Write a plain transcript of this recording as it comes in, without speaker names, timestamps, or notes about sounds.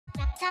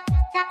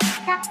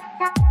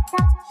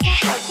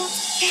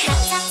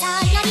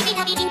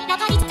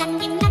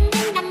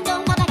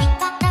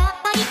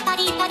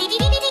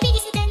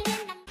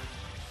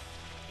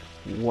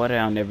What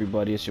down,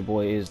 everybody? It's your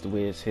boy Is the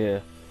Wiz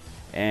here,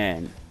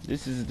 and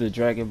this is the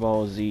Dragon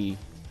Ball Z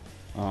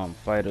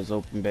Fighters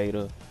Open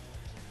Beta.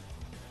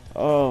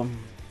 I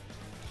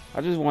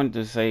just wanted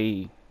to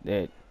say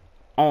that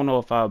I don't know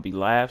if I'll be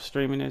live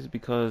streaming this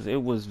because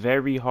it was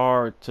very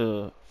hard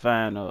to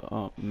find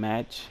a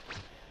match,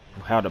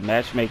 how the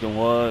matchmaking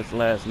was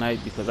last night,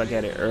 because I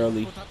got it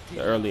early,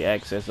 the early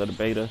access of the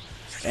beta,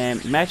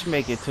 and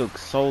matchmaking took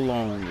so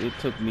long. It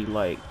took me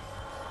like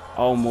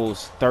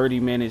almost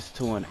 30 minutes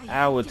to an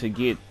hour to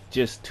get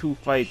just 2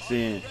 fights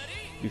in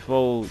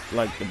before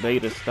like the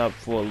beta stopped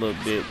for a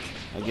little bit.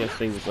 I guess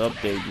they was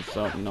updating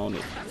something on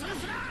it.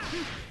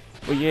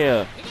 But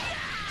yeah,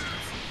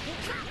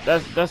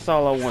 that's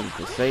all I wanted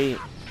to say.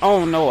 I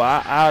don't know,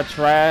 I'll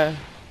try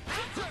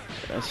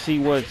see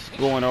what's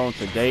going on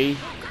today,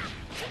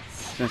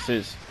 since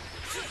it's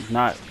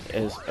not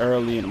as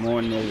early in the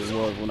morning as it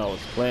was when I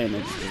was playing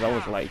it, because I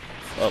was like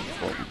up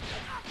for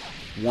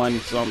 1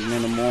 something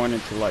in the morning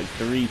to like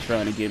 3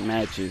 trying to get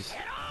matches.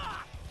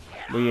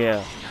 But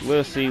yeah,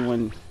 we'll see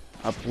when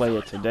I play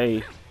it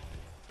today,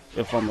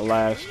 if I'm a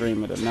live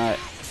stream it or not.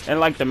 And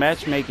like, the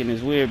matchmaking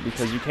is weird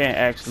because you can't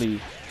actually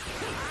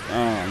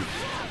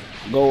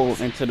go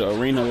into the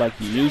arena like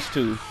you used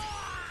to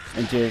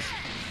and just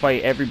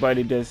fight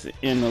everybody that's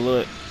in the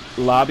little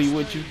lobby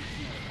with you.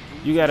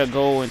 You gotta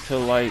go into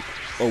like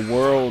a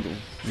world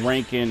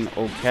ranking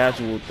or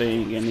casual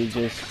thing, and they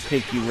just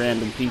pick you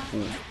random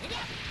people.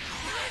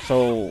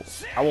 So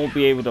I won't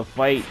be able to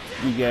fight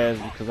you guys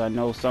because I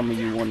know some of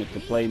you wanted to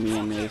play me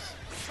in this,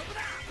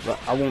 but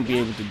I won't be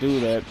able to do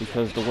that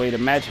because the way the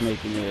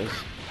matchmaking is.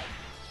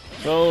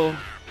 So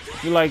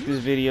if you like this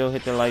video,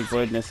 hit the like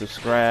button and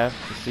subscribe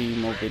to see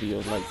more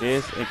videos like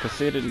this, and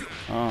consider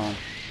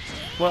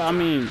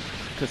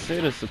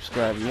consider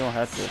subscribing. You don't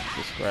have to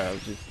subscribe,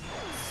 just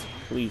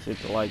please hit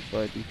the like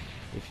button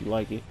if you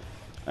like it,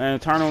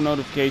 and turn on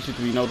notifications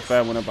to be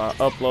notified whenever I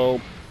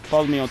upload.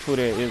 Follow me on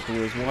Twitter at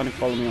IsTheWiz1, and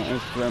follow me on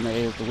Instagram at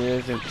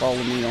IsTheWiz, and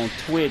follow me on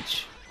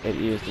Twitch at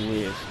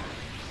IsTheWiz.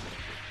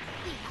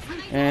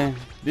 And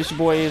this your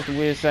boy Is the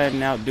Wiz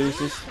signing out.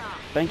 Deuces.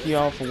 Thank you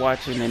all for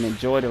watching, and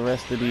enjoy the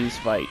rest of these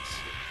fights.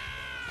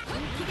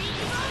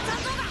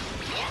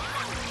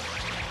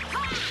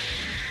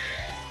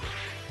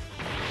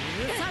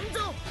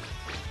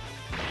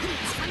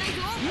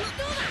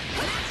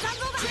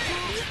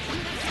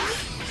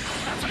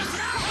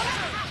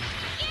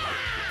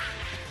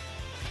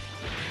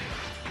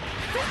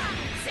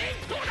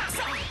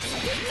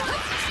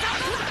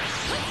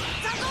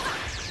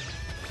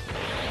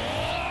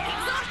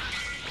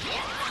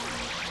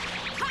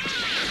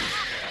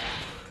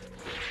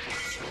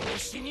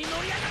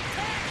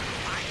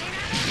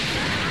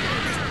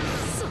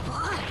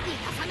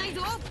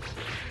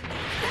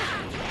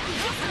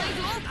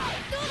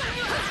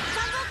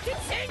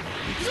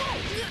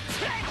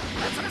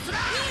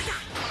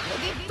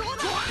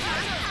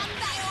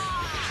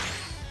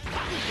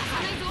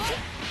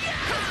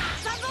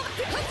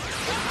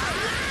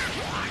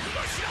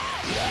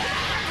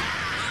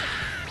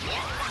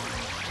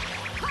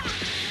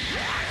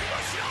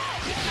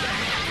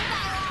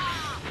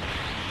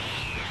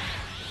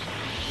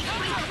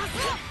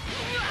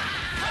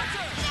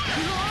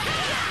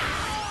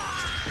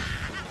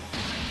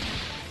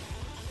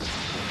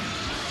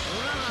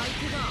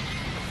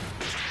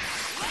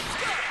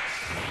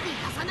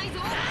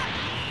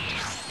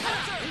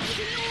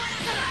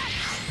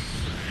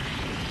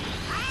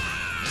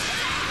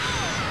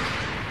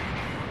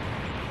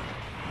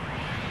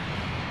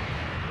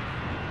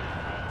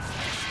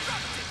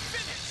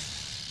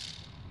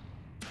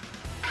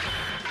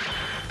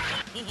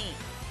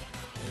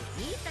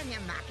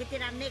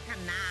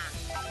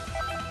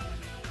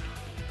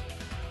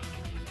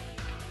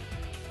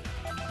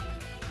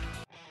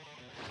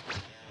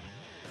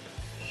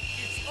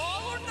 It's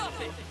all or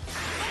nothing.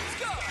 Let's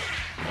go.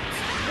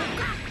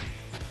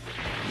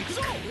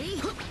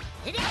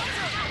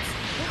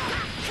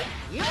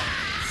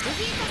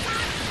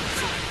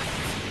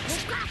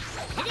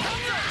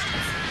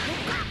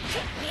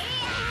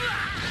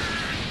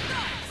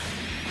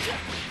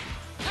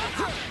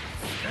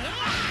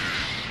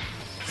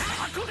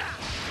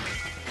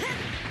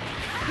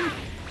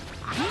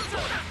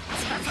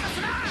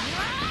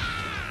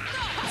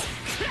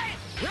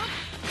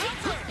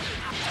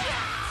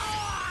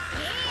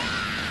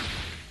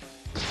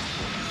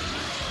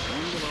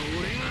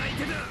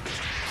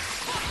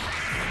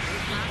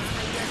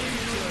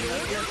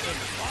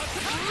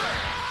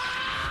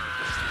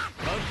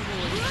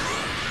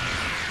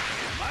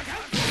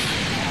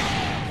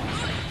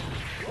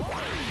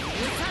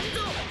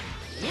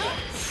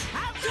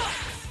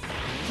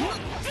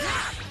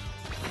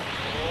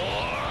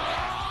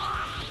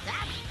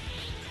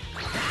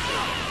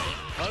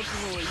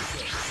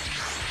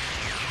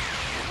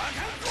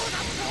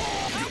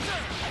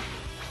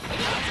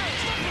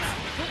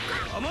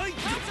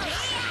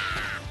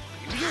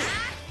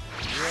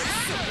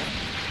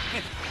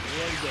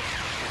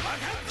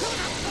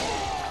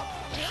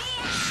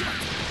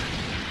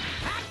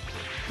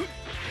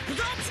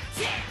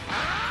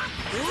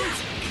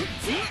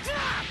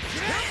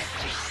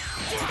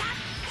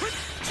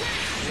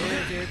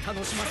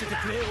 楽しませて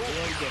くれよ。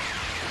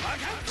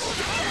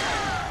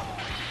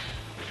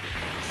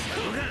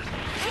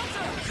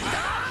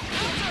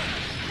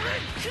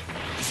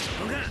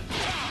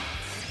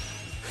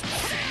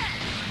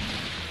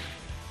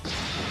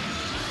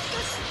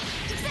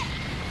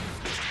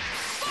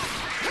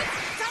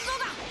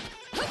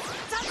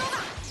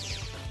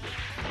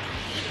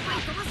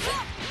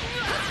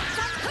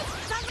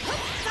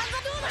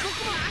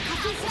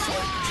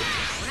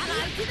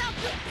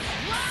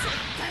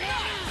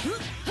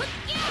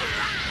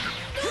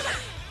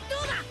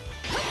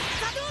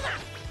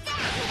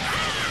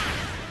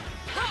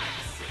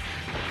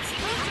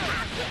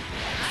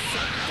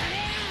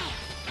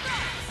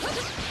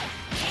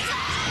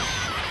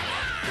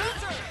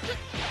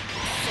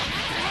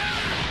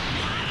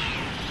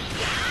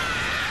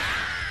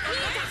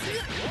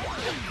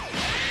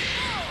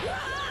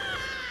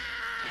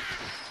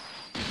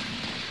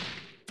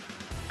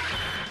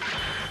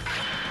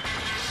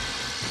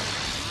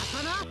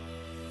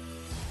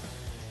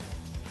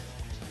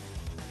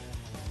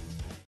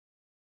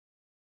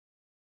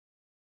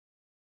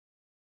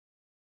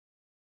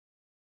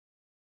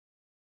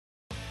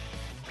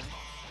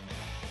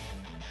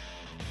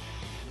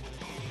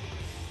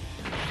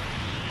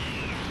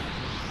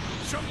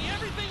Show me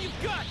everything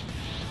you've got!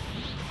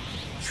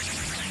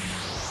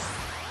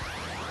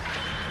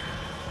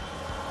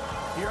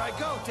 Here I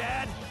go,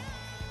 Dad.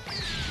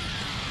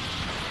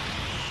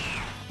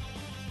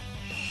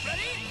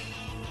 Ready?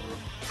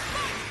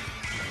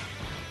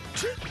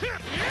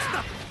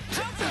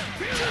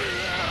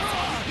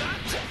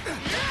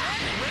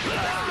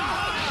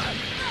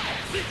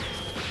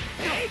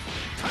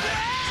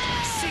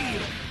 See you.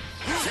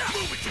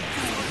 Move it, you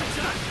fool.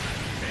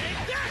 Take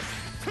this.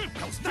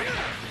 Don't stop.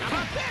 How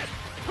about this?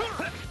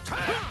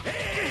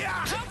 Hey,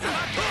 how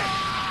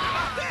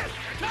about this?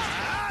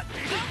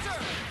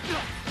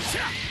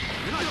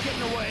 You're not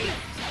getting away.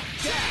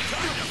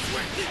 Time to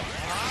switch.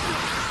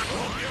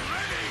 Hope you're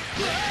ready.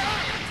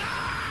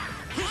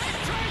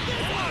 Try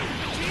this one,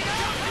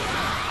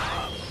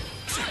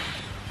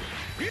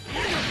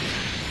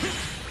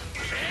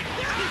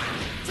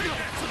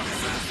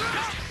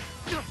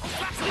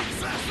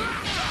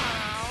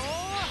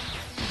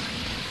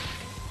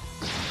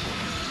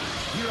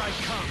 Here I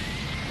come.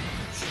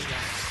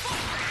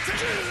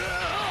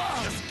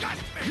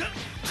 Disgust me.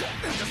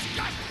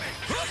 Disgust me.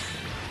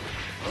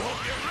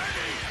 Hope you're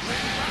ready.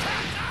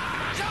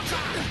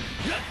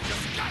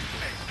 Disgust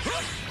me.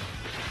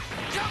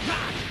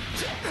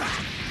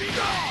 Be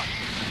gone.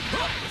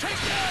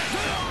 Take this.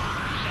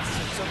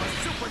 Essence of a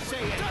Super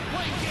Saiyan. Done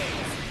playing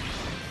games.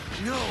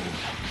 No.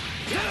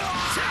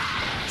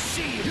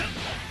 See you.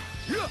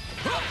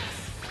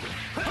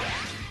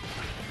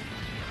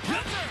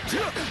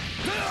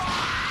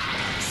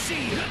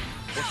 See you.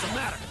 What's the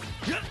matter?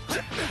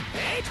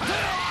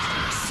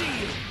 See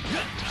you.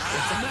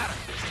 What's the matter?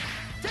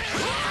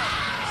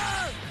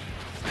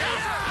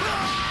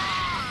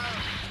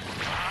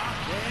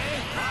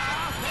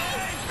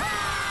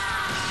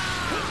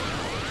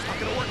 It's not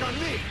gonna work on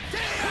me.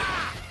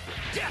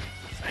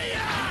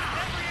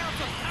 Every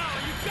ounce of power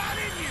you got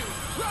in you.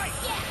 Right.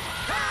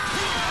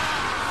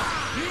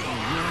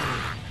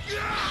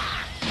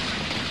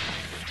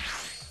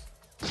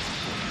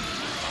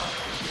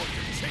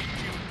 Take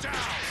you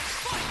down!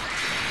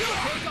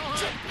 Okay,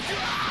 Gohan!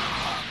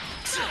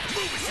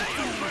 Move it, say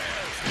your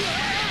prayers!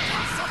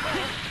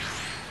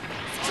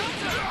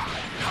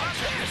 How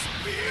can this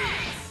be?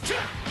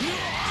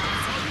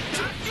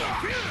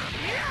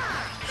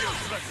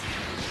 Useless!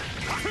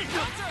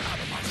 Out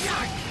of my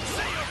sight!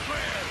 Say your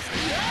prayers!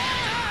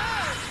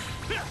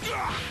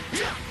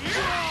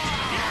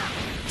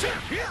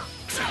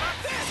 How about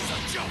this? It's a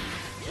joke!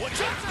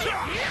 What's up?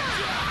 Damn you!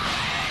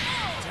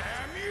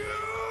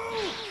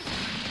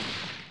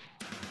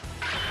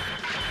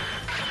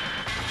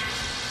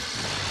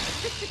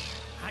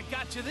 I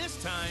got you this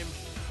time.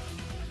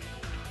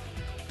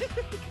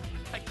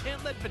 I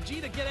can't let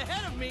Vegeta get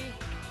ahead of me.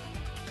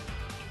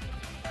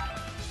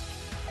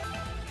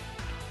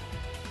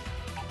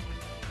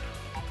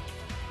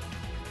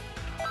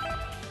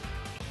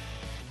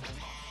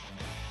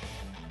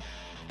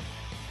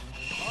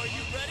 Are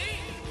you ready?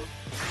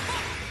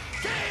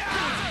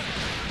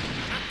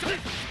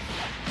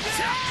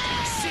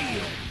 See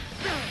you!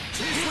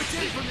 Switch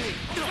in for me!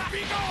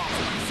 Be gone!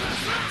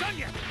 Not done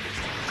yet!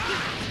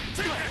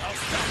 I'll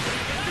stop when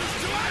you get reduced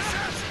to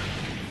ashes!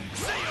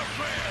 Say your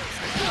prayers!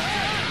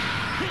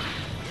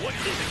 What do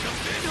you think of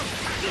this?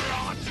 You're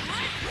on!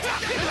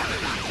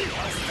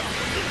 I'll stop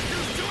when you get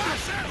reduced to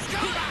ashes!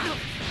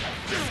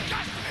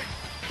 Disgusting!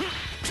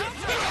 Got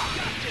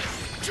this!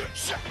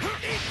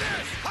 Eat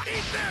this!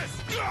 Eat this!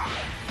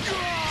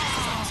 This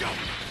is a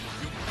joke!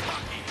 You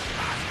cocky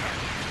bastard!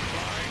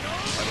 Final!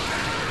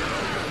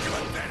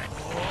 Pathetic!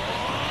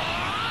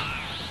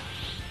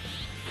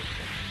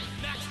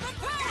 Maximum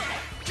power!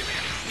 Give me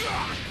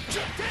it!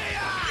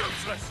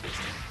 Useless!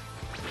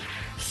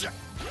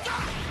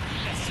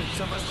 Essence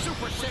of a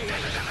Super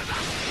Saiyan!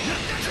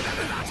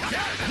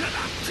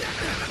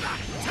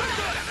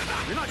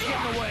 You're not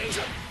getting away!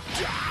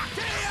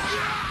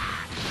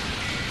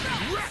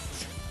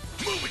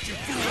 Move it, you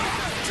fool!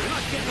 You're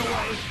not getting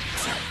away!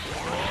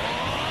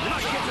 You're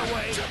not getting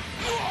away!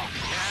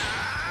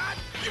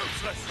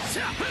 Useless!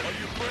 Are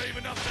you brave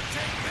enough to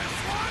take this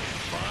one?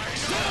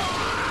 Fine!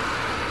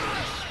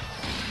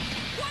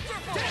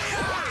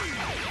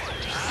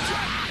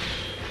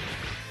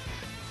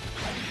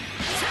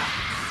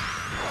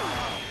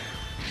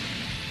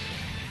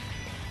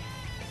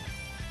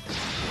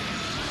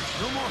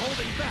 No more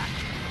holding back!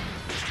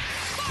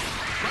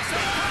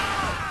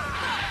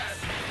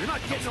 You're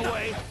not getting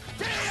away!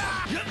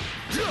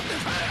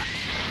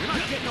 You're not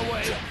getting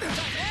away!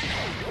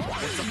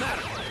 What's the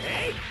matter?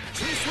 Hey?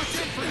 Please switch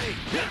in for me!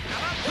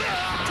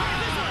 Try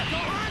this one,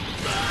 Gohan!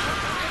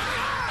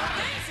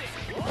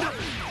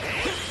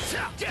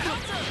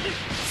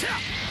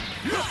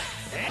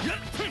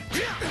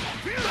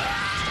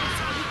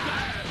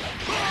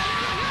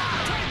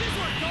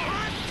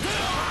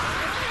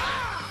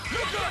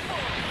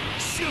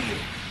 See you!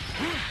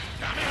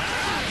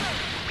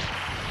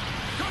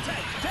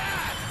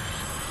 Dad!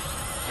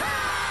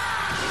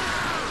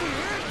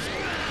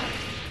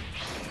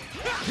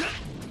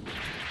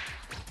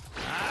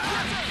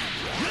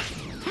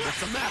 What's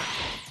the matter?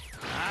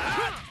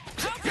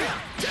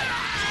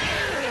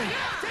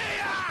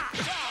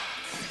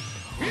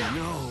 Oh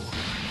no!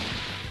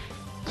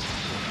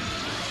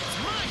 It's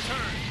my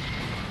turn!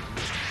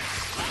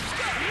 Let's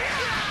go!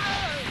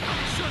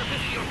 I'm sure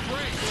this is your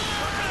break!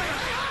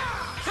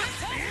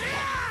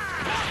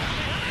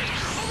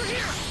 Over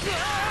here!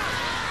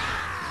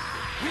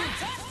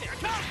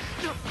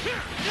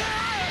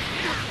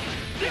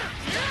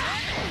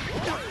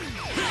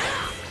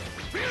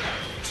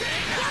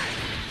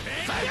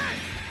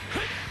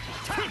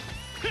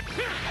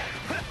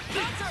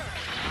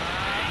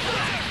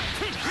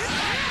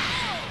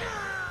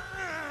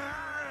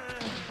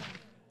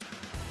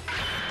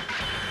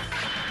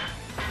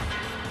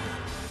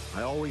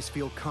 I always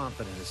feel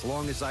confident as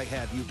long as I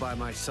have you by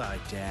my side,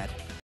 Dad.